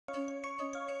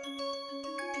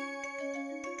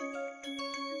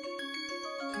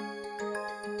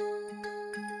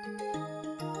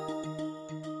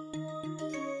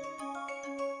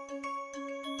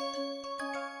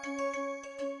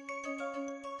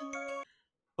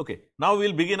Okay. Now, we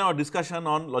will begin our discussion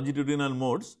on longitudinal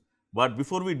modes, but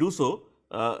before we do so,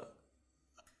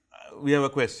 we have a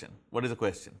question. What is the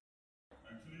question?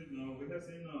 Actually, no, we have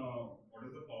seen what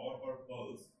is the power per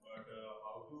pulse, but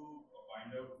how to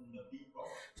find out the peak power?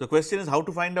 So, question is how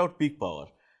to find out peak power.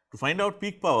 To find out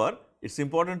peak power, it is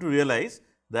important to realize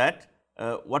that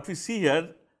what we see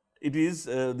here, it is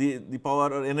the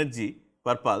power or energy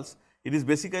per pulse, it is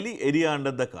basically area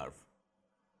under the curve.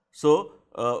 So,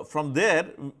 from there,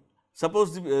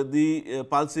 suppose the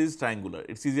pulse is triangular,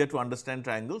 it is easier to understand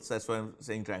triangles, that is why I am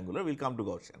saying triangular, we will come to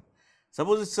Gaussian.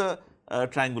 Suppose it is a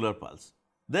triangular pulse,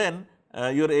 then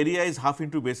your area is half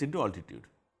into base into altitude.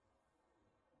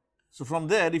 So, from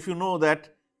there, if you know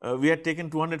that we had taken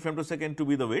 200 femtosecond to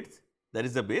be the width, that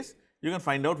is the base, you can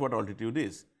find out what altitude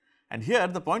is. And here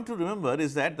the point to remember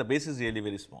is that the base is really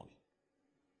very small.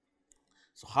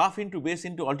 So, half into base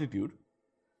into altitude,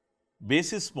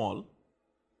 base is small,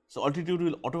 so altitude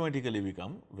will automatically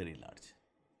become very large.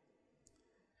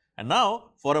 And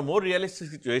now, for a more realistic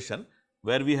situation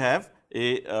where we have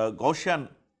a Gaussian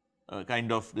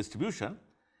kind of distribution,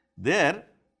 there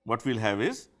what we will have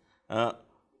is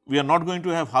we are not going to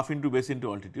have half into base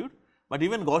into altitude, but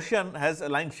even Gaussian has a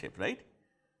line shape, right.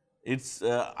 It is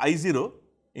I0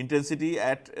 intensity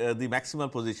at the maximal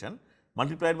position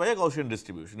multiplied by a Gaussian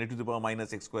distribution, a to the power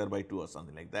minus x square by 2 or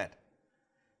something like that.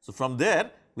 So, from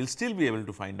there we will still be able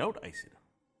to find out I0.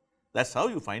 That is how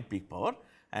you find peak power,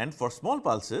 and for small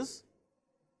pulses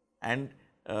and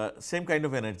same kind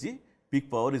of energy,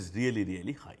 peak power is really,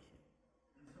 really high.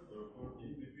 For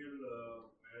individual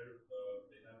where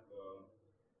they have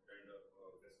kind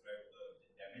of described the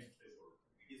damage threshold,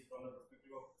 it is from the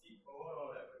perspective of peak power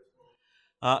or average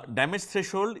power? Damage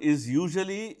threshold is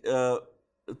usually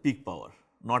peak power,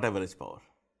 not average power,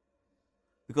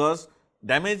 because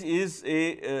damage is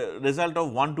a result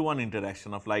of one-to-one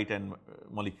interaction of light and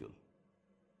molecule,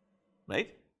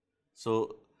 right.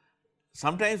 So,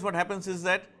 sometimes what happens is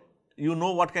that you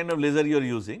know what kind of laser you are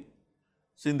using.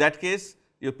 So, in that case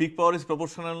your peak power is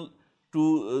proportional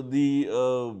to the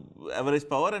average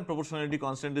power, and proportionality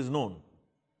constant is known,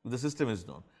 the system is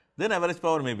known, then average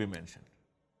power may be mentioned.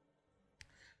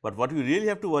 But what you really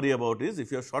have to worry about is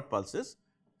if you have short pulses,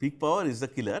 peak power is the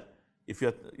killer if you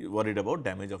are worried about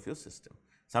damage of your system.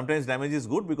 Sometimes damage is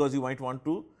good because you might want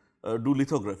to do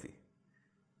lithography,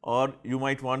 or you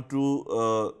might want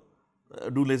to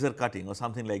do laser cutting or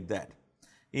something like that.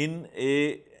 In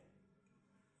a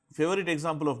favorite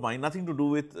example of mine, nothing to do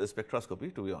with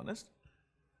spectroscopy, to be honest,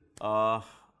 I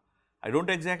do not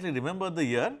exactly remember the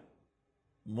year,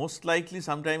 most likely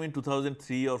sometime in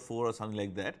 2003 or 4 or something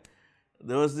like that,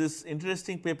 there was this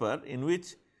interesting paper in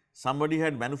which somebody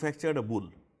had manufactured a bull,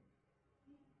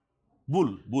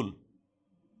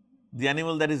 the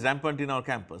animal that is rampant in our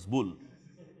campus, bull,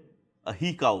 a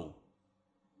he cow,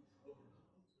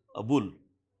 a bull.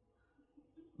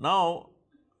 Now,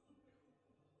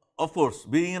 of course,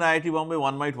 being in IIT Bombay,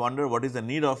 one might wonder what is the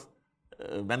need of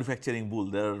manufacturing bull.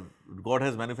 God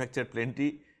has manufactured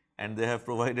plenty and they have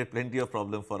provided plenty of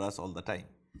problem for us all the time.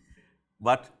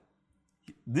 But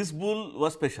this bull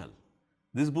was special,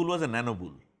 this bull was a nano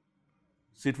bull,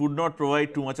 so it would not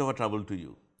provide too much of a trouble to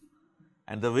you.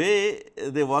 And the way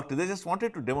they worked, they just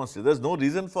wanted to demonstrate, there is no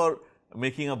reason for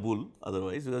making a bull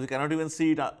otherwise, because you cannot even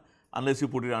see it unless you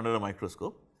put it under a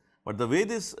microscope. But the way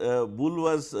this bull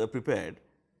was prepared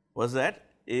was that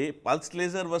a pulsed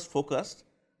laser was focused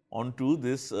onto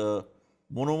this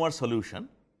monomer solution,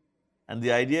 and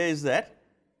the idea is that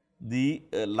the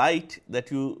light that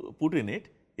you put in it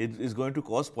is going to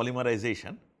cause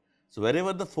polymerization. So,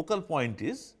 wherever the focal point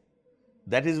is,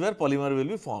 that is where polymer will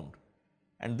be formed,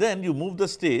 and then you move the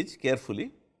stage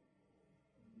carefully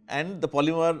and the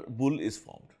polymer bull is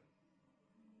formed.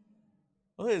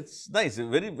 Okay, it is nice,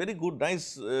 very, very good,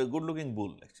 nice, good looking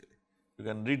bull actually, you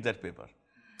can read that paper.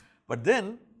 But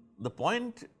then the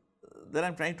point that I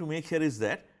am trying to make here is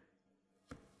that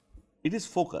it is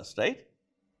focused, right,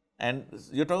 and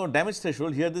you are talking about damage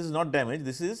threshold, here this is not damage,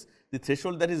 this is the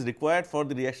threshold that is required for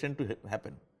the reaction to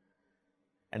happen.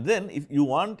 And then if you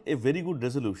want a very good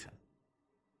resolution,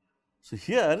 so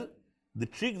here the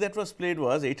trick that was played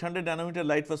was 800 nanometer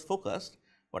light was focused,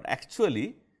 but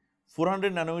actually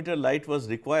 400 nanometer light was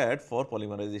required for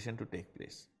polymerization to take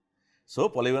place. So,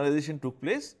 polymerization took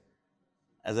place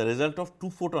as a result of 2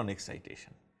 photon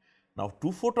excitation. Now,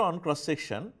 2 photon cross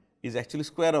section is actually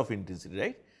square of intensity,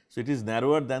 right. So, it is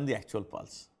narrower than the actual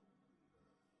pulse.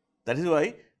 That is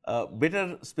why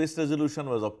better space resolution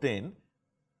was obtained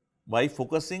by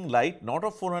focusing light not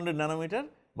of 400 nanometer,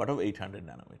 but of 800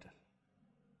 nanometer.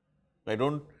 I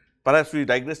do not, perhaps we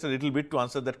digressed a little bit to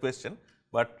answer that question,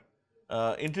 but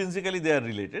intrinsically they are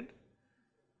related.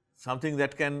 Something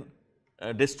that can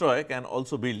destroy can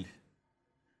also build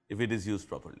if it is used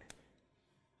properly.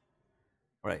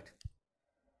 Right.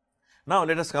 Now,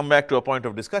 let us come back to a point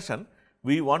of discussion.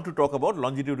 We want to talk about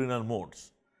longitudinal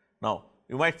modes. Now,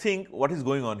 you might think what is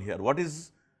going on here? What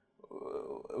is,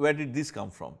 where did this come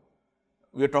from?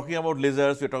 We are talking about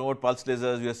lasers, we are talking about pulse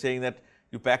lasers, we are saying that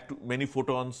you pack many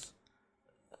photons.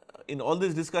 In all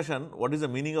this discussion, what is the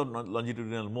meaning of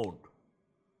longitudinal mode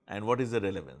and what is the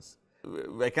relevance?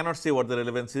 I cannot say what the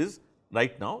relevance is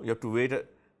right now, you have to wait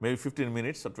maybe 15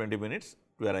 minutes or 20 minutes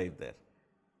to arrive there.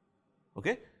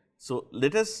 Okay? So,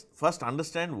 let us first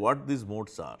understand what these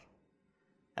modes are.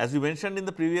 As we mentioned in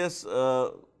the previous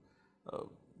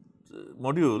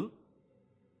module,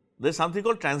 there is something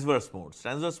called transverse modes.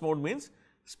 Transverse mode means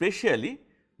spatially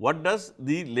what does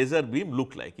the laser beam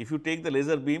look like. If you take the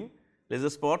laser beam, laser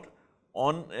spot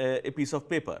on a piece of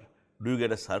paper, do you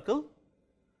get a circle?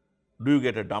 Do you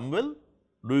get a dumbbell?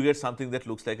 Do you get something that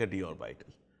looks like a d orbital?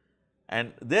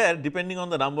 And there, depending on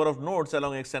the number of nodes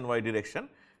along x and y direction,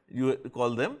 you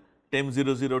call them TEM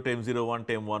 00, TEM 01,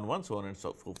 TEM 11, so on and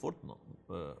so forth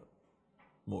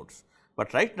modes.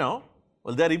 But right now,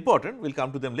 well, they are important, we will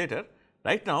come to them later.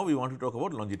 Right now, we want to talk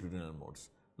about longitudinal modes.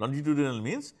 Longitudinal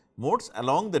means modes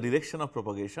along the direction of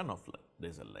propagation of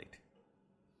laser light.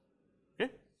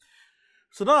 Okay.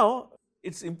 So, now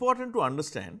it is important to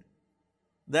understand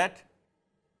that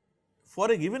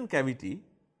for a given cavity,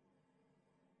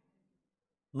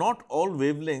 not all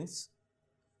wavelengths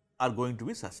are going to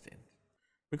be sustained,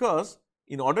 because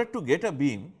in order to get a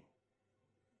beam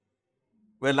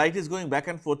where light is going back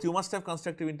and forth, you must have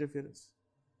constructive interference,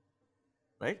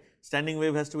 right. Standing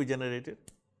wave has to be generated,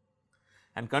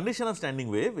 and condition of standing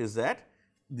wave is that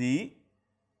the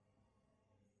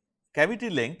cavity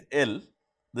length L,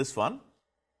 this one,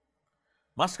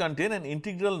 must contain an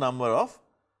integral number of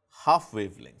half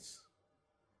wavelengths,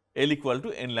 L equal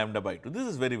to n lambda by 2. This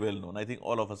is very well known, I think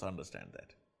all of us understand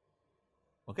that.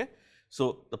 Okay.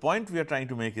 So, the point we are trying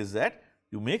to make is that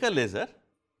you make a laser,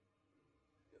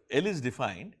 L is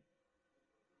defined,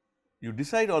 you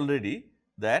decide already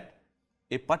that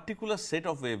a particular set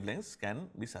of wavelengths can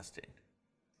be sustained.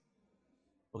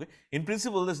 Okay. In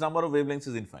principle, this number of wavelengths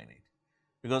is infinite,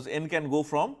 because n can go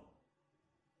from,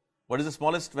 what is the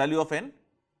smallest value of n?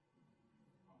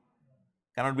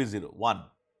 Cannot be 0, 1.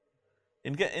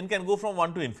 N can go from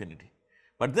 1 to infinity,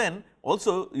 but then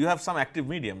also you have some active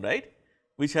medium, right,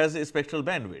 which has a spectral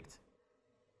bandwidth.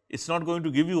 It is not going to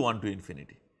give you 1 to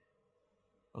infinity.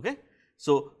 Okay.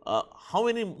 So, how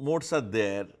many modes are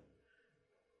there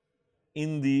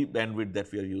in the bandwidth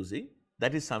that we are using?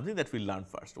 That is something that we will learn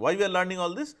first. Why we are learning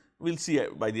all this? We will see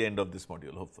by the end of this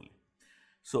module, hopefully.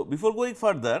 So, before going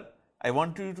further, I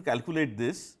want you to calculate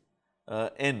this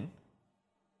n,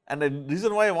 and the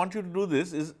reason why I want you to do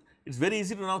this is it is very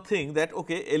easy to now think that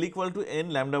okay, L equal to n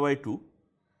lambda by 2,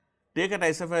 take a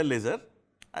tisophyre laser.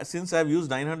 Since I have used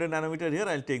 900 nanometer here,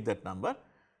 I will take that number.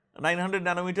 900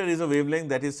 nanometer is a wavelength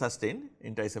that is sustained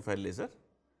in tisophyre laser,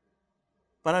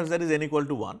 perhaps that is n equal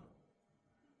to 1.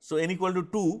 So, n equal to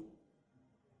 2,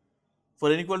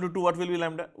 for n equal to 2 what will be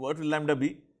lambda, what will lambda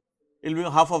be? It will be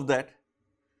half of that,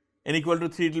 n equal to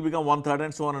 3 it will become 1/3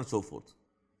 and so on and so forth.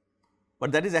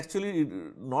 But that is actually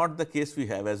not the case we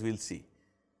have, as we will see.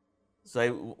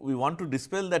 So, we want to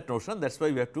dispel that notion, that is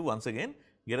why we have to once again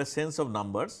get a sense of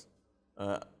numbers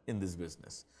in this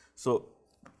business. So,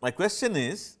 my question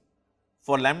is,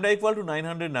 for lambda equal to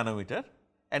 900 nanometer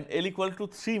and L equal to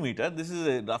 3 meter, this is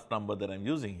a rough number that I am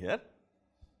using here,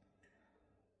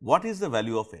 what is the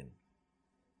value of n?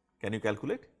 Can you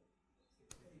calculate?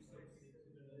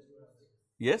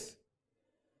 Yes?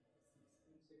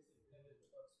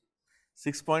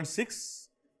 6.6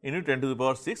 into 10 to the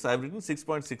power 6, I have written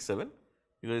 6.67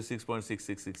 because it is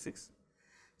 6.6666.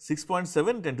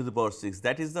 6.7 10 to the power 6,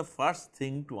 that is the first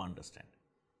thing to understand.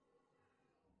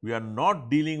 We are not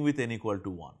dealing with n equal to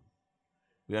 1,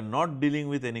 we are not dealing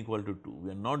with n equal to 2, we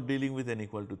are not dealing with n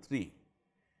equal to 3,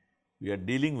 we are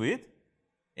dealing with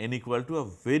n equal to a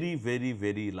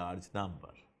very large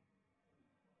number.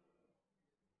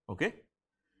 Okay?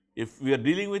 If we are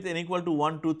dealing with n equal to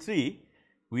 1, 2, 3,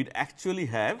 we would actually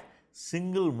have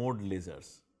single mode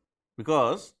lasers,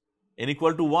 because n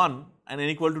equal to 1 and n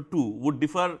equal to 2 would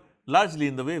differ largely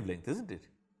in the wavelength, is not it?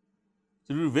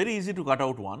 So, it will be very easy to cut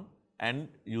out one and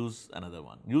use another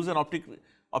one. Use an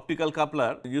optical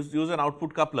coupler, use an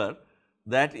output coupler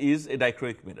that is a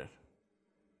dichroic mirror.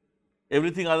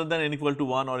 Everything other than n equal to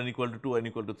 1 or n equal to 2 or n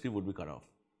equal to 3 would be cut off.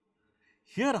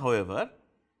 Here, however,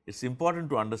 it is important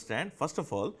to understand, first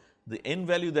of all, the n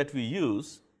value that we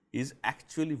use is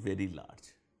actually very large.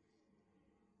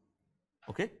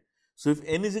 Okay. So, if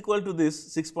n is equal to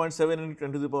this 6.7 into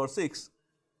 10 to the power 6,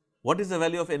 what is the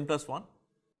value of n plus 1?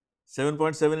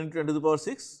 7.7 into 10 to the power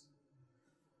 6,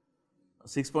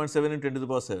 6.7 into 10 to the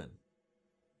power 7.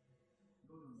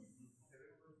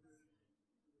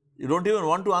 You do not even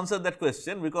want to answer that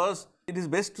question, because it is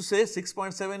best to say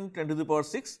 6.7 10 to the power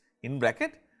 6 in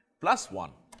bracket plus 1.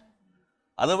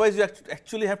 Otherwise, you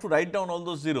actually have to write down all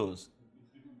those zeros,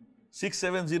 6,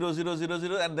 7, 0, 0, 0,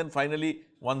 0, and then finally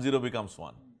 1 0 becomes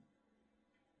 1.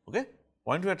 Okay?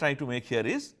 Point we are trying to make here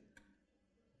is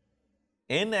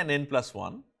n and n plus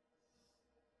 1,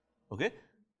 okay?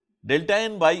 Delta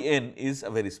n by n is a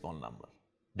very small number.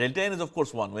 Delta n is of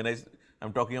course 1 when I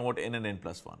am talking about n and n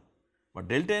plus 1, but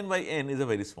delta n by n is a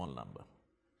very small number.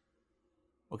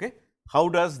 Okay? How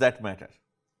does that matter?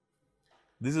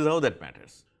 This is how that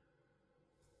matters.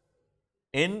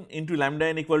 N into lambda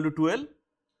n equal to 12,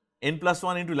 n plus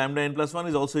 1 into lambda n plus 1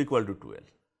 is also equal to 12.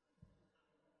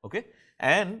 Okay?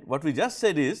 And what we just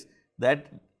said is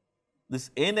that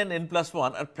this n and n plus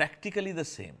 1 are practically the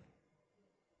same.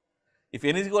 If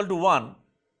n is equal to 1,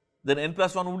 then n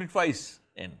plus 1 would be twice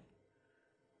n.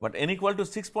 But n equal to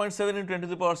 6.7 into 10 to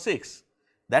the power 6,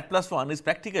 that plus 1 is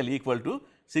practically equal to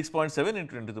 6.7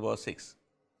 into 10 to the power 6.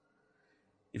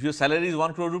 If your salary is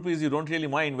 1 crore rupees, you do not really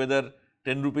mind whether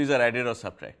 10 rupees are added or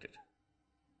subtracted,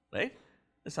 right?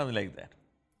 It's something like that.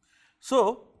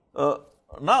 So,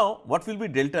 now what will be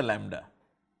delta lambda?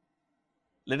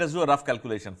 Let us do a rough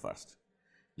calculation first.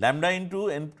 Lambda into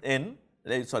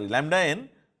lambda n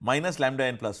minus lambda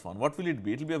n plus 1, what will it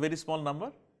be? It will be a very small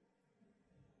number,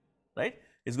 right?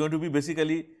 It is going to be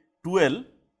basically 12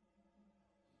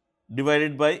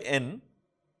 divided by n.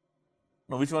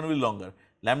 Now, which one will be longer?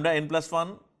 Lambda n plus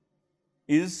 1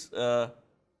 is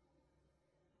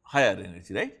higher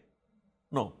energy, right?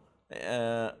 No,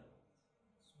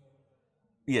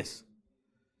 yes.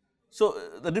 So,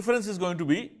 the difference is going to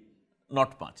be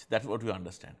not much, that is what we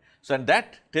understand. So, and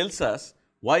that tells us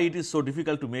why it is so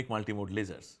difficult to make multimode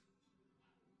lasers.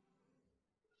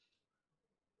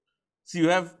 See, you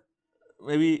have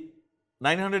maybe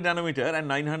 900 nanometer and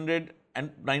 900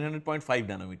 and 900.5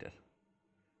 nanometer,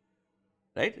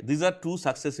 right? These are two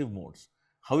successive modes.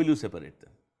 How will you separate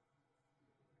them?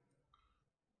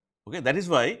 Okay, that is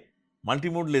why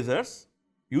multimode lasers,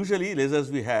 usually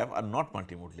lasers we have are not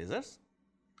multimode lasers,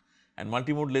 and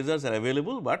multimode lasers are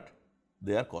available, but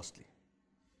they are costly.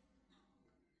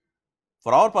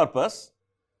 For our purpose,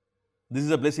 this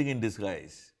is a blessing in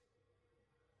disguise,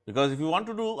 because if you want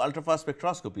to do ultra fast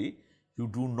spectroscopy, you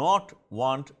do not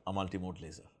want a multimode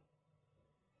laser,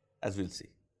 as we will see.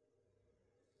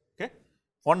 Okay.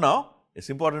 For now, it is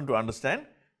important to understand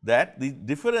that the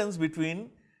difference between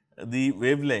the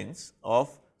wavelengths of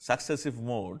successive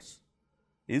modes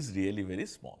is really very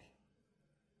small,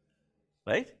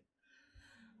 right.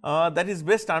 That is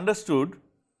best understood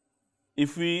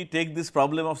if we take this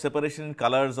problem of separation in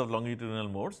colors of longitudinal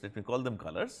modes, let me call them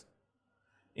colors,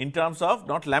 in terms of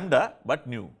not lambda, but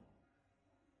nu,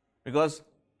 because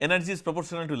energy is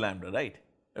proportional to lambda, right,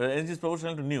 energy is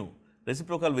proportional to nu,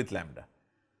 reciprocal with lambda.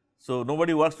 So,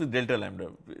 nobody works with delta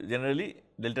lambda, generally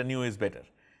delta nu is better.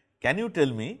 Can you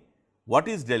tell me what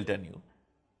is delta nu,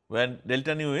 when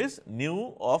delta nu is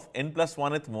nu of n plus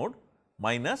 1th mode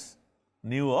minus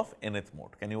nu of nth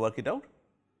mode? Can you work it out?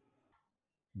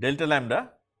 Delta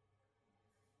lambda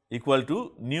equal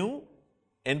to nu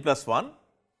n plus 1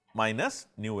 minus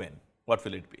nu n, what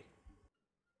will it be?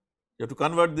 You have to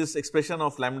convert this expression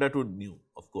of lambda to nu,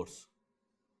 of course.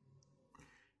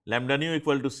 Lambda nu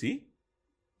equal to C.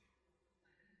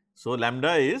 So,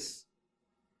 lambda is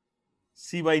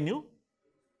C by nu.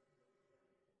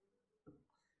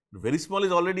 Very small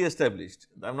is already established.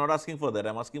 I am not asking for that, I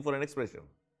am asking for an expression.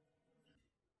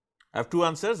 I have two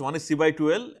answers, one is C by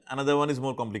 2L, another one is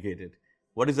more complicated.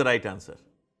 What is the right answer?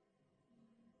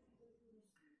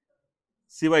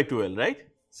 C by 2L, right?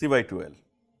 C by 2L.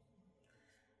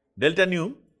 Delta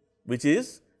nu, which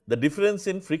is the difference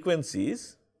in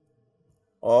frequencies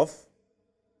of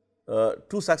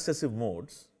two successive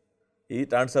modes, it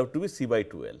turns out to be C by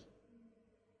 2L.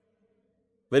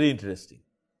 Very interesting.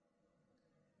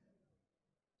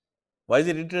 Why is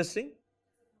it interesting?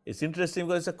 It is interesting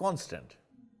because it is a constant.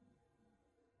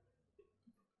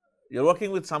 You are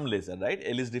working with some laser, right?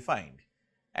 L is defined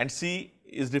and C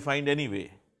is defined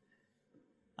anyway,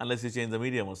 unless you change the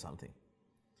medium or something.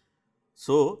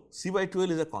 So, C by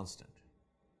 2L is a constant.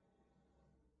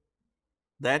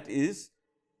 That is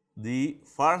the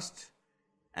first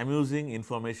amusing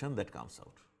information that comes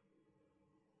out.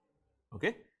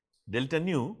 Okay? Delta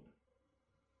nu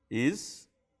is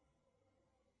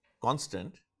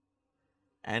constant,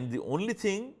 and the only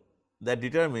thing that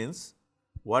determines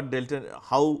what delta,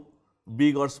 how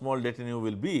big or small delta nu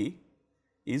will be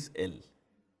is L,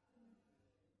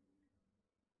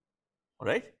 all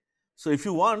right. So, if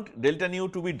you want delta nu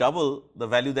to be double the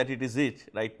value that it is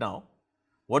right now,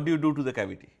 what do you do to the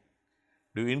cavity?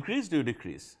 Do you increase, do you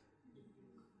decrease?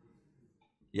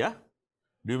 Yeah?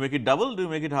 Do you make it double, do you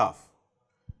make it half?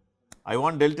 I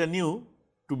want delta nu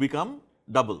to become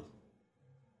double,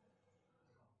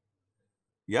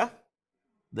 yeah?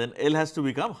 Then L has to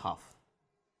become half,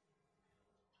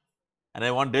 and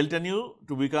I want delta nu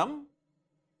to become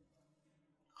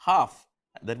half.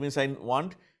 That means I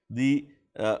want the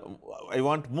I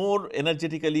want more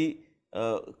energetically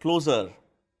more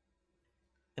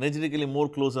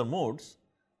closer modes.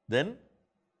 Then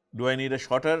do I need a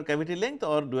shorter cavity length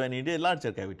or do I need a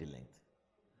larger cavity length?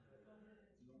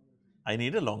 I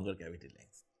need a longer cavity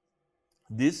length.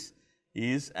 This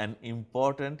is an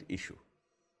important issue,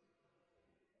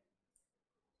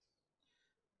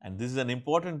 and this is an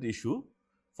important issue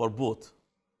for both,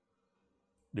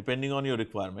 depending on your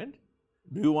requirement.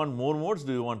 Do you want more modes,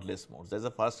 do you want less modes? That is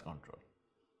the first control.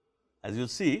 As you will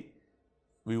see,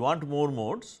 we want more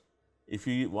modes if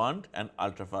we want an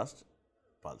ultra fast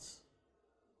pulse.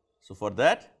 So, for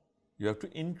that you have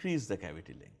to increase the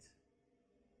cavity length.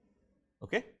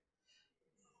 Okay.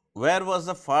 Where was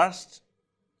the first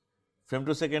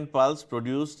femtosecond pulse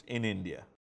produced in India?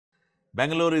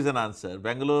 Bangalore is an answer.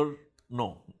 Bangalore,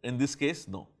 no. In this case,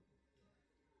 no.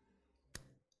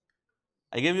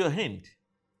 I gave you a hint.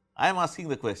 I am asking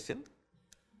the question,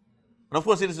 and of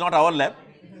course, it is not our lab.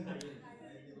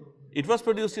 It was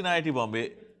produced in IIT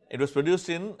Bombay. It was produced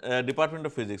in Department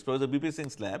of Physics, Professor B.P.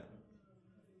 Singh's lab.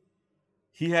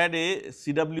 He had a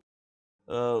CW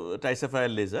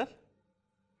Tisophyre laser.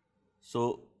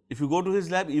 So, if you go to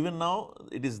his lab, even now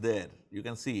it is there, you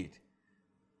can see it.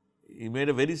 He made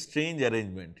a very strange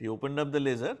arrangement. He opened up the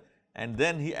laser and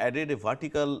then he added a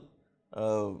vertical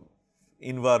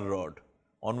invar rod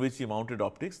on which he mounted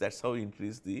optics. That is how he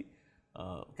increased the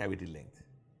cavity length.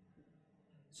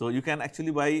 So, you can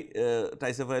actually buy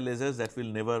Tisophyre lasers that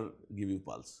will never give you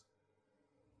pulse,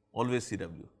 always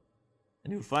CW,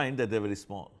 and you will find that they are very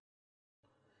small.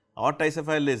 Our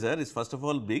Tisophyre laser is first of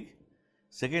all big,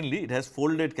 secondly it has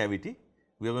folded cavity.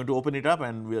 We are going to open it up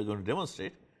and we are going to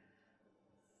demonstrate.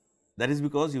 That is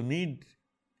because you need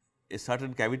a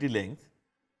certain cavity length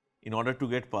in order to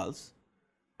get pulse,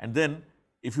 and then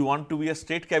if you want to be a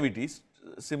straight cavity,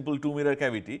 simple 2 mirror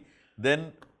cavity,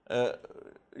 then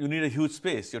you need a huge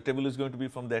space. Your table is going to be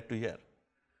from there to here.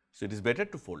 So, it is better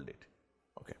to fold it.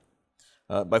 Okay.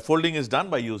 By folding is done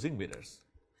by using mirrors.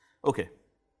 Okay.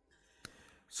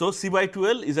 So, C by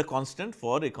 2L is a constant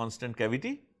for a constant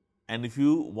cavity, and if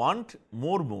you want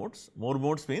more modes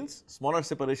means smaller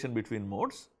separation between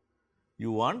modes,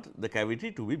 you want the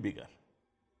cavity to be bigger.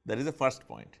 That is the first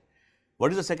point.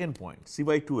 What is the second point? C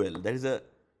by 2L, that is a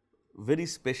very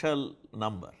special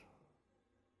number.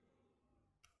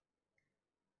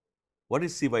 What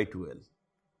is C by 2L?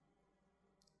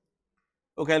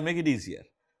 Okay, I will make it easier.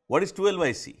 What is 2L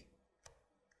by C?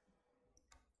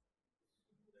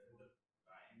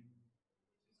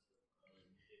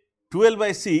 2L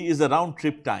by C is the round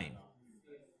trip time,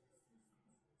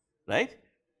 right?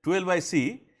 2L by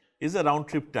C is the round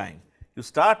trip time. You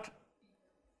start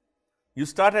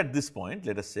at this point,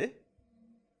 let us say,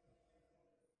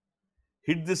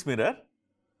 hit this mirror,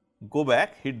 go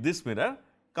back, hit this mirror,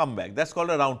 come back. That is called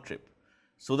a round trip.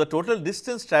 So, the total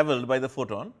distance travelled by the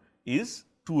photon is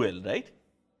 2L, right?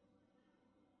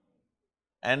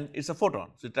 And it is a photon,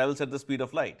 so it travels at the speed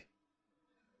of light.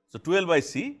 So, 2L by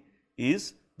C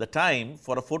is the time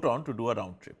for a photon to do a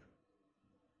round trip,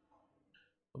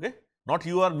 okay? Not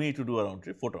you or me to do a round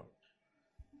trip, photon.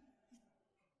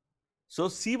 So,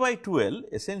 C by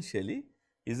 2L essentially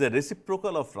is the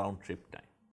reciprocal of round trip time,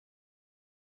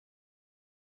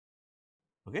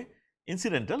 okay?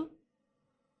 Incidental,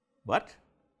 but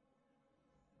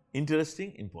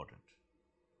interesting, important.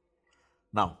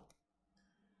 Now,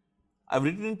 I have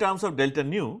written in terms of delta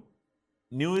nu.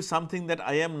 Nu is something that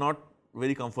I am not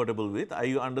very comfortable with.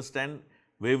 I understand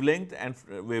wavelength and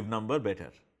wave number better.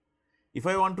 If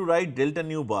I want to write delta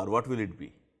nu bar, what will it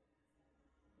be?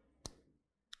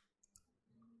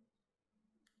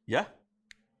 Yeah,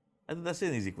 I think that is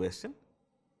an easy question.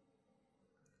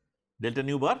 Delta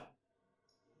nu bar?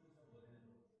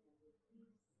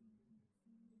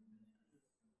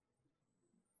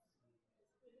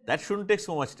 That should not take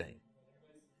so much time.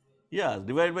 Yeah,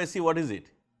 divided by C, what is it?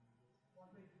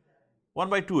 1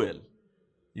 by 2L.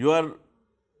 You are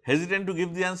hesitant to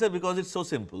give the answer because it is so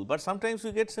simple, but sometimes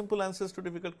we get simple answers to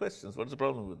difficult questions. What is the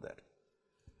problem with that?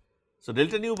 So,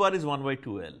 delta nu bar is 1 by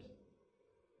 2L.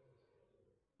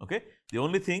 Okay. The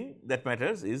only thing that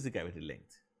matters is the cavity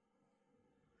length.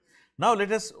 Now,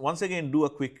 let us once again do a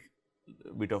quick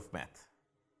bit of math.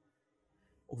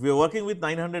 We are working with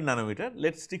 900 nanometer,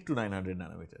 let us stick to 900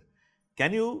 nanometer.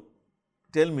 Can you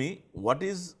tell me what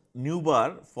is nu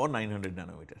bar for 900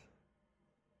 nanometer?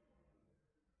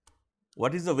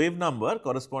 What is the wave number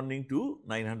corresponding to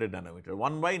 900 nanometer?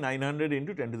 1 by 900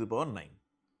 into 10 to the power 9,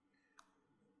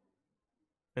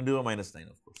 10 to the power minus 9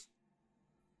 of course.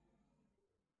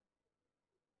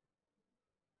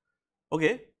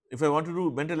 Okay. If I want to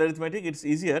do mental arithmetic, it is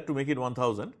easier to make it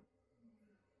 1000,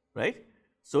 right.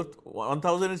 So,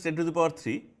 1000 is 10 to the power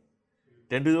 3,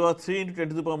 10 to the power 3 into 10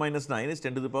 to the power minus 9 is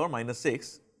 10 to the power minus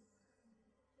 6.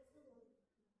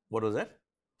 What was that?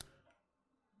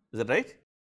 Is that right?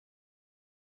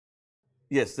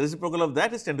 Yes, the reciprocal of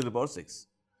that is 10 to the power 6.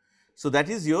 So, that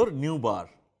is your nu bar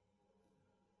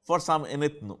for some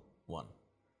nth one,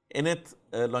 nth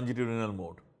longitudinal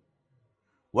mode.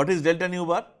 What is delta nu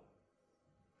bar?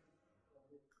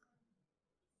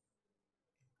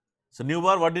 So, nu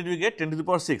bar, what did we get? 10 to the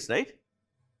power 6, right?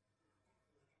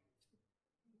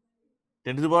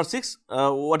 10 to the power 6,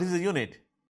 what is the unit?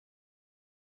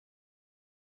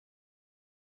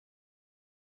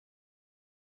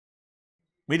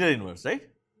 Meter inverse, right?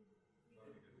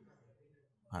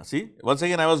 See, once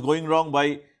again I was going wrong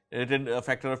by a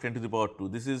factor of 10 to the power 2.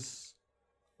 This is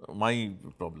my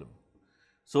problem.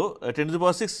 So, 10 to the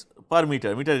power 6 per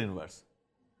meter, meter inverse.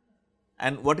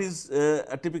 And what is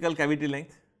a typical cavity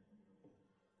length?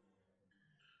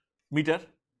 Meter,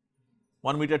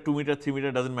 1 meter, 2 meter, 3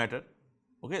 meter, does not matter.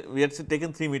 Okay. We had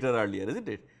taken 3 meter earlier, is not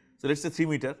it? So, let us say 3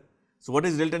 meter. So, what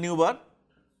is delta nu bar?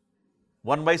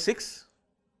 1 by 6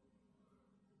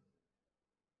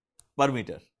 per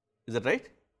meter, is that right?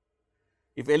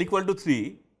 If L equal to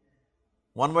 3,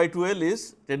 1 by 12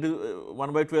 is 10 to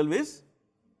 1 by 12 is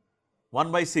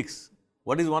 1 by 6.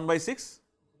 What is 1 by 6?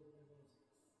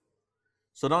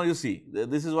 So, now you see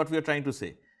this is what we are trying to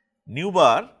say. Nu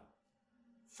bar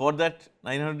for that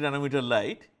 900 nanometer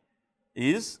light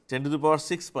is 10 to the power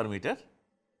 6 per meter,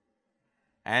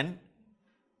 and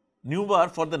nu bar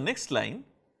for the next line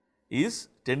is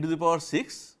 10 to the power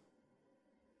 6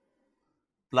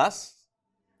 plus,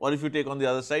 or if you take on the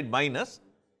other side, minus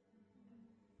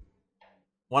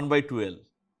 1 by 12,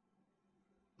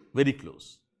 very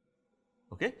close.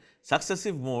 Okay.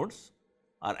 Successive modes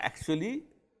are actually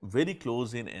very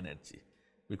close in energy,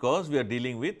 because we are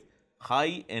dealing with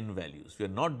high n values, we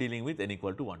are not dealing with n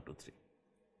equal to 1 to 3.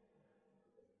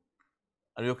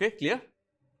 Are we okay? Clear?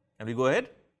 Can we go ahead?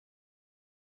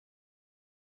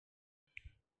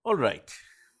 All right.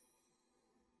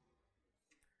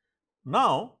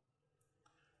 Now,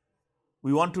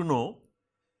 we want to know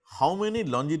how many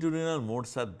longitudinal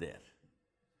modes are there.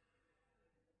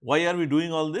 Why are we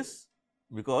doing all this?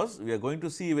 Because we are going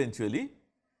to see eventually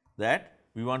that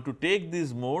we want to take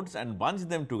these modes and bunch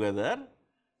them together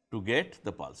to get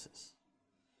the pulses.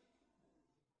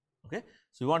 Okay.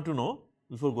 So, we want to know,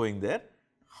 before going there,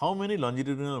 how many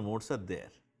longitudinal modes are there.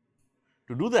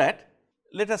 To do that,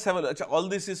 let us have a look. All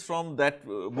this is from that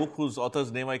book whose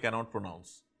author's name I cannot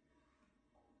pronounce.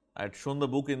 I had shown the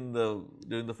book in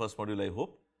during the first module, I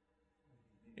hope.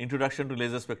 Introduction to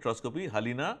Laser Spectroscopy,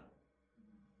 Halina,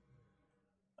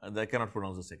 and I cannot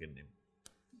pronounce the second name.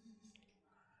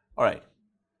 All right.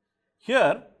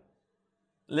 Here,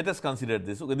 let us consider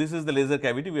this. Okay, this is the laser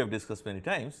cavity we have discussed many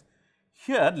times.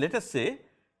 Here, let us say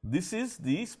this is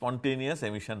the spontaneous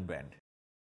emission band,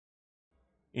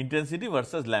 intensity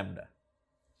versus lambda.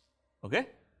 Okay.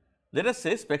 Let us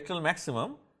say spectral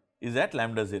maximum is at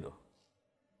lambda 0,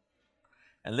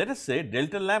 and let us say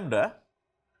delta lambda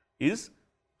is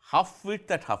half width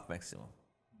at half maximum.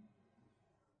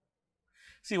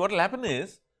 See, what will happen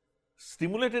is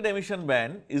stimulated emission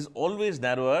band is always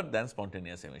narrower than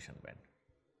spontaneous emission band.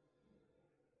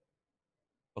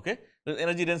 Okay. The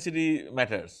energy density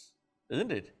matters,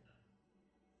 isn't it?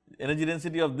 Energy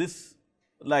density of this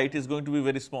light is going to be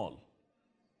very small.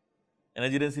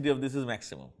 Energy density of this is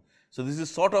maximum. So, this is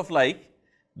sort of like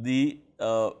the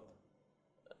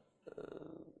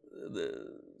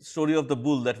story of the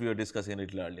bull that we were discussing a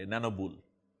little earlier, nano bull.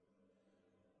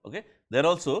 Okay. There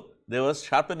also there was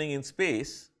sharpening in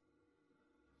space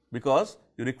because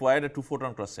you required a 2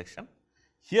 photon cross section.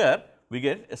 Here we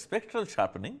get a spectral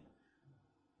sharpening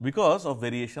because of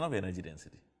variation of energy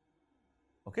density.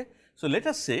 Okay. So, let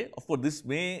us say, of course, this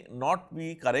may not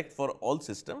be correct for all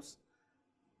systems.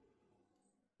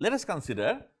 Let us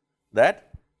consider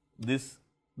that this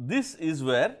is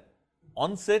where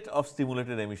onset of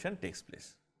stimulated emission takes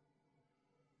place.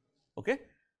 Okay.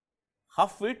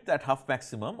 Half width at half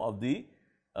maximum of the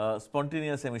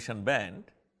spontaneous emission band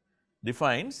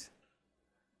defines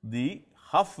the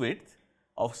half width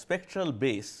of spectral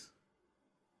base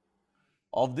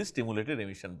of the stimulated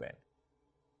emission band.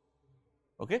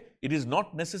 Okay? It is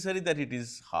not necessary that it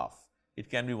is half, it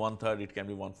can be 1/3, it can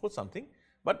be 1/4 something,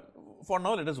 but for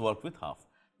now let us work with half.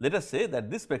 Let us say that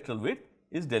this spectral width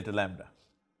is delta lambda.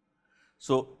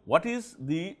 So, what is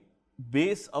the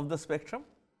base of the spectrum?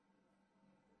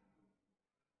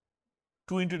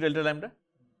 2 into delta lambda,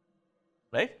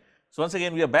 right. So, once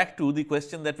again we are back to the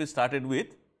question that we started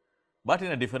with, but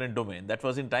in a different domain. That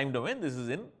was in time domain, this is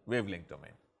in wavelength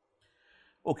domain.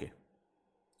 Okay.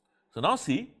 So, now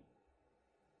see,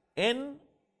 n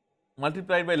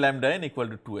multiplied by lambda n equal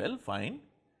to 2L, fine,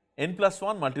 n plus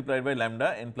 1 multiplied by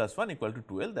lambda n plus 1 equal to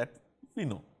 2L, that we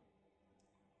know.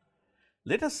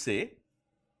 Let us say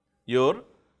your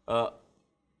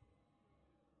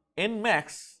n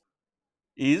max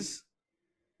is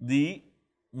the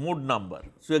mode number.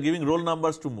 So, you are giving roll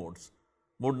numbers to modes,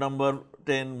 mode number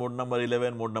 10, mode number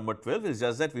 11, mode number 12, it is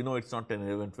just that we know it is not 10,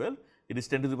 11, 12, it is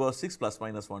 10 to the power 6 plus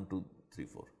minus 1, 2, 3,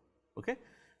 4. Okay.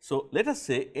 So, let us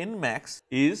say n max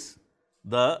is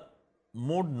the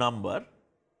mode number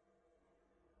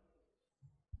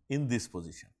in this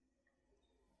position.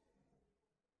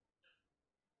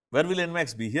 Where will n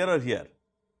max be, here or here?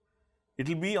 It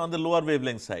will be on the lower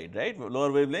wavelength side, right,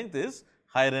 lower wavelength is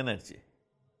higher energy.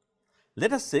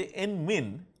 Let us say n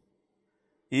min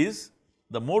is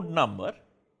the mode number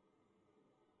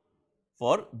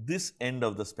for this end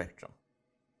of the spectrum.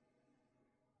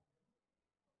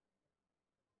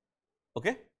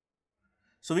 Okay.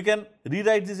 So, we can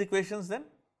rewrite these equations then,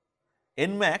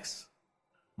 n max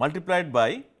multiplied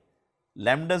by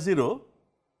lambda 0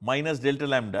 minus delta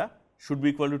lambda should be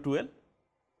equal to 2L.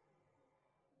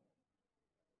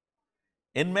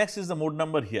 N max is the mode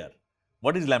number here.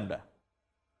 What is lambda?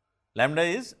 Lambda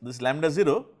is this lambda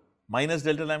 0 minus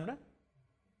delta lambda.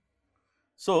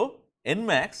 So, n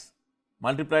max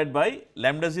multiplied by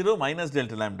lambda 0 minus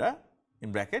delta lambda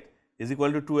in bracket is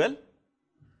equal to 2L.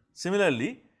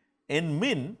 Similarly, n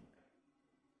min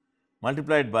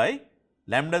multiplied by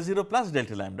lambda 0 plus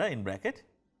delta lambda in bracket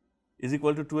is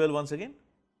equal to 2L once again.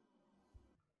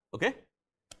 Okay.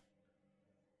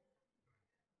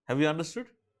 Have you understood?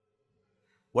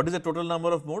 What is the total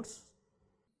number of modes?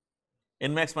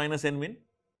 N max minus n min.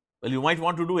 Well, you might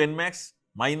want to do n max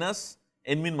minus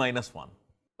n min minus 1.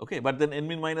 Okay, but then n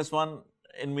min minus 1,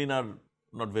 n min are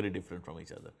not very different from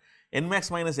each other. N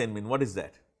max minus n min, what is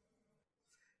that?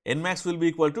 N max will be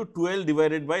equal to 2L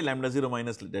divided by lambda 0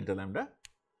 minus delta lambda.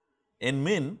 N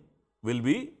min will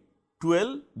be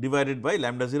 2L divided by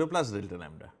lambda 0 plus delta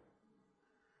lambda.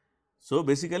 So,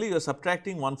 basically you are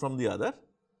subtracting one from the other,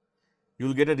 you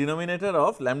will get a denominator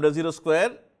of lambda 0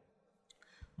 square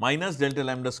minus delta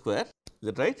lambda square, is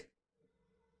that right?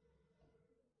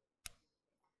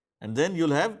 And then you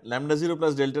will have lambda 0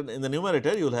 plus delta, in the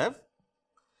numerator you will have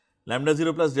lambda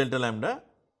 0 plus delta lambda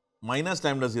minus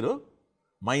lambda 0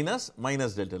 minus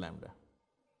delta lambda.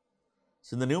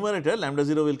 So, in the numerator lambda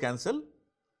 0 will cancel,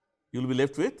 you will be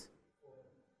left with,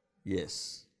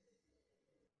 yes.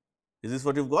 Is this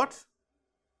what you have got?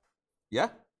 Yeah.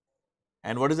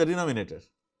 And what is the denominator?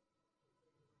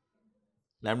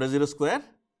 Lambda 0 square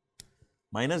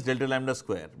minus delta lambda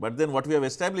square. But then what we have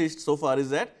established so far is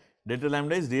that delta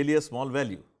lambda is really a small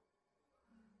value.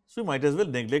 So, we might as well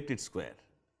neglect its square.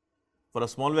 For a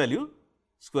small value,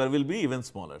 square will be even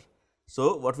smaller.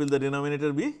 So, what will the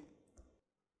denominator be?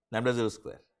 Lambda 0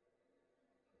 square,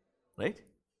 right.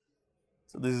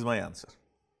 So, this is my answer,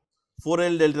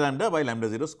 4L delta lambda by lambda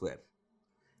 0 square.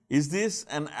 Is this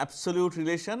an absolute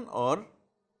relation or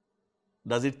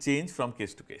does it change from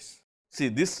case to case? See,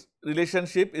 this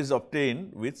relationship is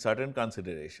obtained with certain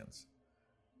considerations.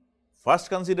 First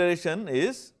consideration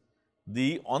is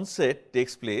the onset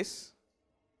takes place,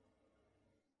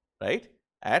 right,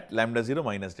 at lambda 0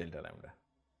 minus delta lambda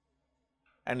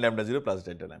and lambda 0 plus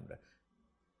delta lambda,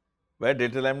 where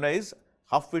delta lambda is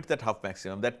half width at half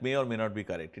maximum. That may or may not be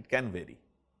correct, it can vary.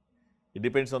 It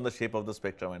depends on the shape of the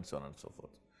spectrum and so on and so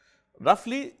forth.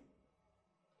 Roughly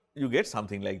you get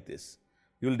something like this.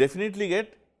 You will definitely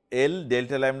get L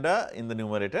delta lambda in the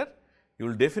numerator, you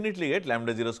will definitely get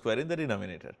lambda 0 square in the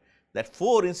denominator. That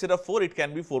 4, instead of 4 it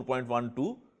can be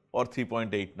 4.12 or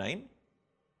 3.89,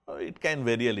 or it can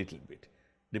vary a little bit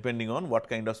depending on what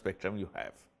kind of spectrum you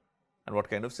have and what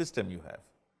kind of system you have.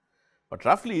 But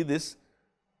roughly this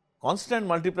constant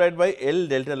multiplied by L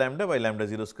delta lambda by lambda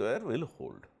 0 square will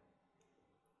hold.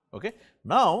 Okay.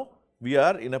 Now, we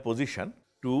are in a position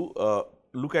to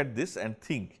look at this and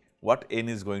think what n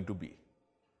is going to be.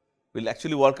 We will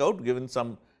actually work out given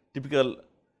some typical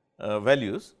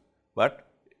values, but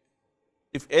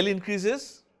If L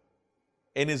increases,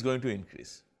 N is going to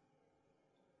increase.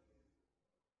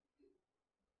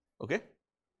 Okay?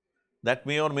 That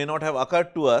may or may not have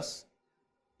occurred to us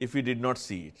if we did not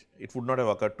see it. It would not have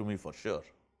occurred to me for sure.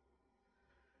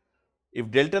 If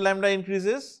delta lambda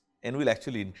increases, N will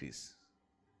actually increase.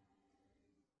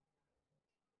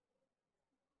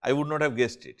 I would not have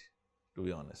guessed it, to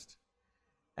be honest.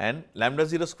 And lambda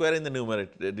 0 square in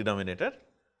the denominator,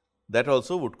 that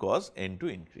also would cause N to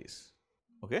increase.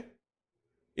 Okay?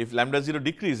 If lambda 0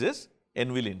 decreases,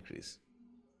 N will increase.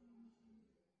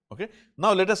 Okay?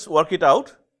 Now, let us work it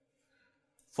out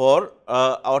for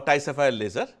our tie sapphire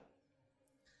laser.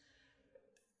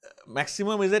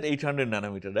 Maximum is at 800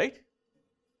 nanometer, right?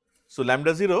 So,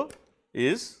 lambda 0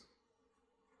 is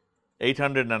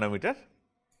 800 nanometer.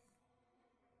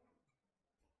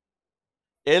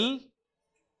 L,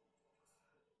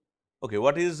 okay,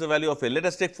 what is the value of L? Let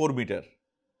us take 4 meter.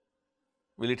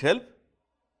 Will it help?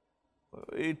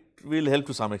 It will help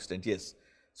to some extent, yes.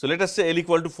 So, let us say L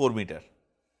equal to 4 meter.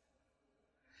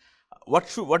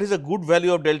 What is a good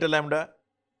value of delta lambda?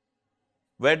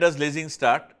 Where does lasing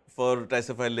start for tie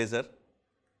sapphire laser?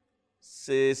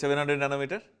 Say 700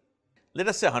 nanometer. Let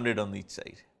us say 100 on each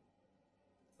side.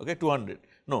 Okay, 200.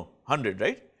 No, 100,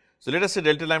 right? So, let us say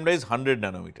delta lambda is 100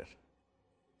 nanometer.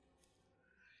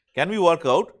 Can we work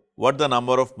out what the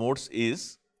number of modes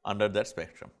is under that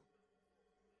spectrum?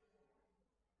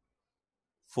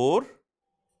 4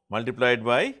 multiplied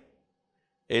by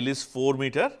L is 4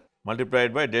 meter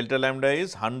multiplied by delta lambda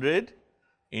is 100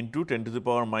 into 10 to the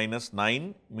power minus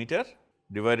 9 meter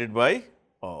divided by,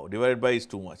 oh, divided by is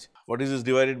too much. What is this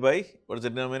divided by? What is the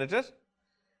denominator?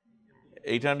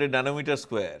 800 nanometer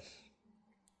square.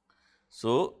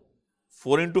 So,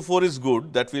 4 into 4 is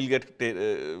good, that we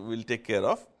will take care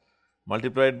of,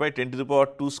 multiplied by 10 to the power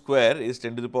 2 square is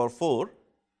 10 to the power 4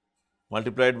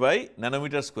 multiplied by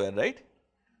nanometer square, right.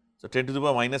 So, 10 to the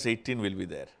power minus 18 will be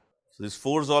there. So, these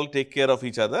 4's all take care of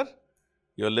each other,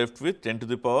 you are left with 10 to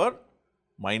the power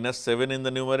minus 7 in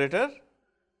the numerator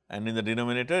and in the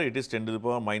denominator it is 10 to the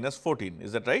power minus 14,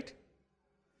 is that right?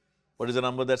 What is the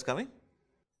number that is coming?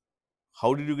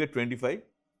 How did you get 25?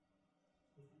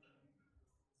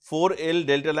 4L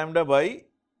delta lambda by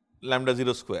lambda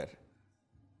 0 square.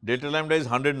 Delta lambda is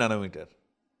 100 nanometer.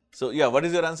 So, yeah, what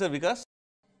is your answer, Vikas?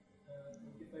 25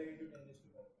 into 10 raised to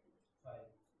 5.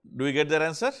 Do we get that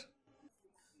answer?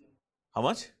 How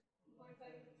much?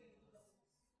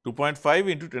 2.5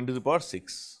 into 10 to the power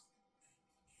 6.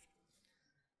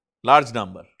 Large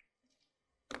number,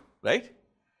 right?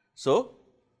 So,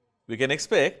 we can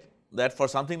expect that for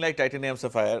something like titanium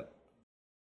sapphire,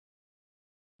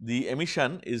 the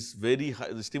emission is very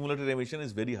high, the stimulated emission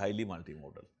is very highly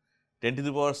multimodal. 10 to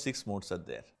the power 6 modes are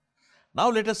there. Now,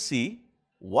 let us see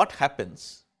what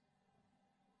happens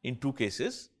in two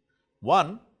cases.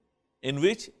 One in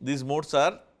which these modes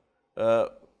are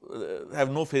have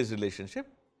no phase relationship,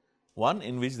 one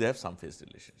in which they have some phase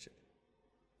relationship.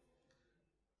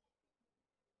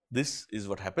 This is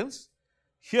what happens.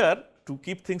 Here, to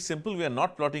keep things simple, we are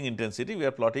not plotting intensity, we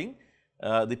are plotting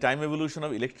the time evolution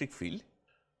of electric field.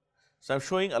 So, I am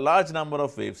showing a large number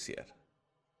of waves here,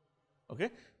 okay?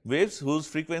 Waves whose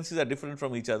frequencies are different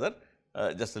from each other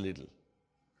just a little.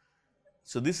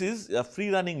 So, this is a free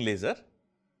running laser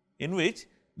in which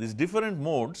these different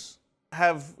modes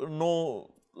have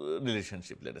no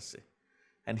relationship, let us say.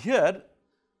 And here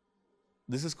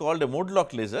this is called a mode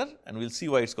lock laser, and we will see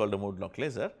why it is called a mode lock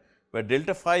laser, where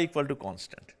delta phi equal to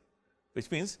constant,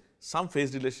 which means some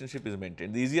phase relationship is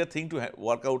maintained. The easier thing to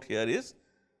work out here is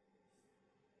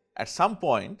at some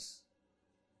points,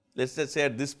 let us say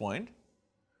at this point,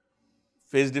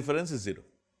 phase difference is 0.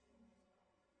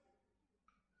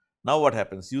 Now, what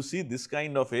happens? You see this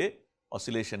kind of a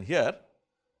oscillation here,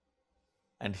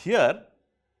 and here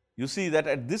you see that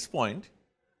at this point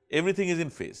everything is in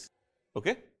phase.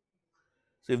 Okay?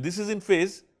 So, if this is in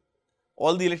phase,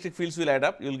 all the electric fields will add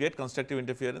up, you will get constructive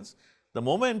interference. The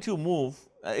moment you move,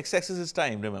 x axis is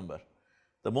time, remember.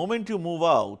 The moment you move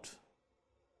out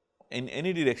in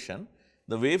any direction,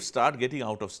 the waves start getting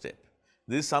out of step.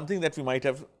 This is something that we might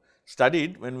have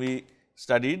studied when we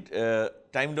studied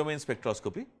time domain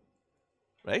spectroscopy,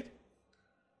 right.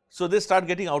 So, they start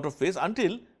getting out of phase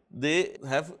until they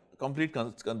have complete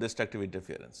destructive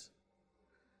interference,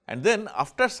 and then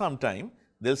after some time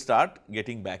they will start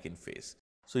getting back in phase.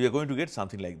 So, you are going to get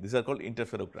something like these are called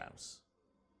interferograms.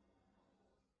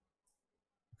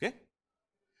 Okay.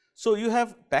 So, you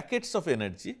have packets of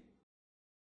energy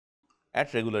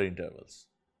at regular intervals.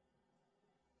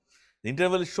 The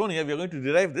interval is shown here, we are going to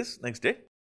derive this next day,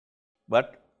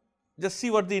 but just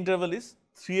see what the interval is.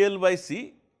 3L by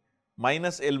C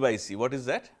minus L by C. What is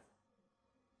that?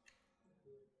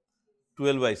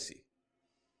 2L by C.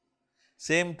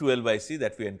 Same 2L by C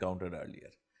that we encountered earlier.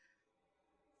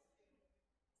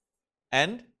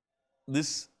 And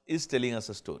this is telling us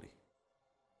a story.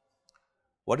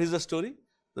 What is the story?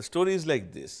 The story is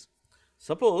like this.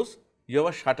 Suppose you have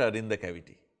a shutter in the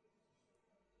cavity.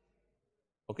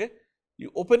 Okay?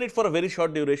 You open it for a very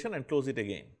short duration and close it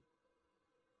again.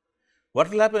 What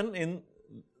will happen in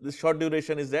this short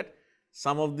duration is that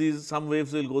some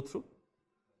waves will go through.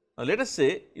 Now, let us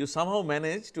say you somehow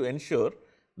manage to ensure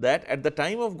that at the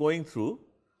time of going through,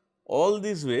 all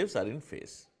these waves are in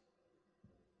phase.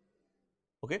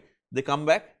 Okay? They come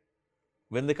back.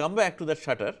 When they come back to that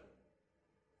shutter,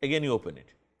 again you open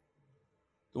it.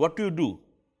 So, what do?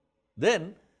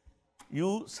 Then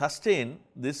you sustain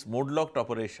this mode locked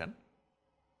operation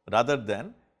rather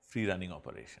than free running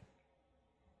operation.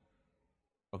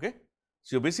 Okay?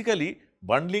 So, you are basically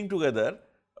bundling together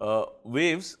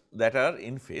waves that are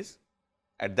in phase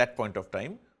at that point of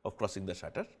time of crossing the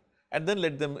shutter, and then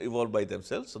let them evolve by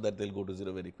themselves, so that they will go to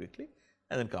 0 very quickly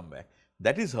and then come back.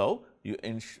 That is how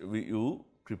you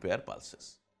prepare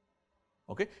pulses.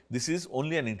 Okay? This is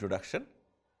only an introduction.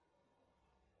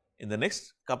 In the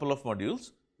next couple of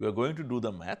modules, we are going to do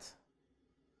the math,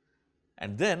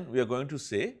 and then we are going to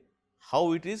say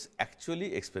how it is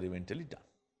actually experimentally done.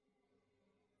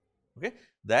 Okay?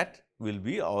 That will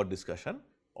be our discussion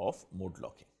of mode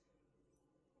locking.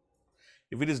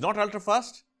 If it is not ultra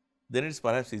fast, then it is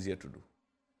perhaps easier to do.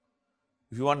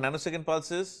 If you want nanosecond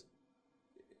pulses,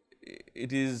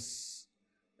 it is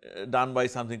done by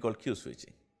something called Q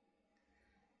switching.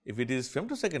 If it is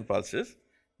femtosecond pulses,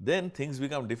 then things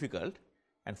become difficult,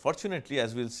 and fortunately,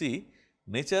 as we will see,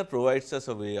 nature provides us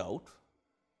a way out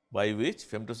by which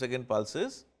femtosecond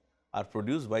pulses are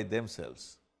produced by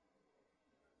themselves.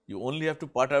 You only have to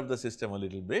perturb the system a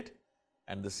little bit,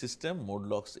 and the system mode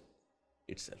locks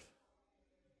itself.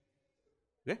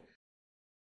 Okay?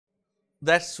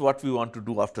 That is what we want to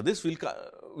do after this.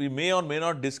 We may or may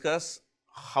not discuss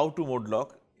how to mode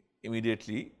lock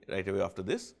immediately right away after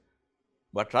this,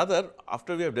 but rather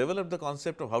after we have developed the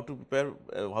concept of how to prepare,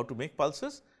 how to make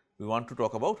pulses, we want to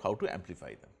talk about how to amplify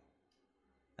them.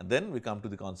 And then we come to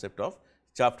the concept of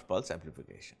chopped pulse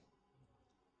amplification.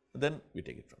 Then we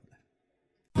take it from there.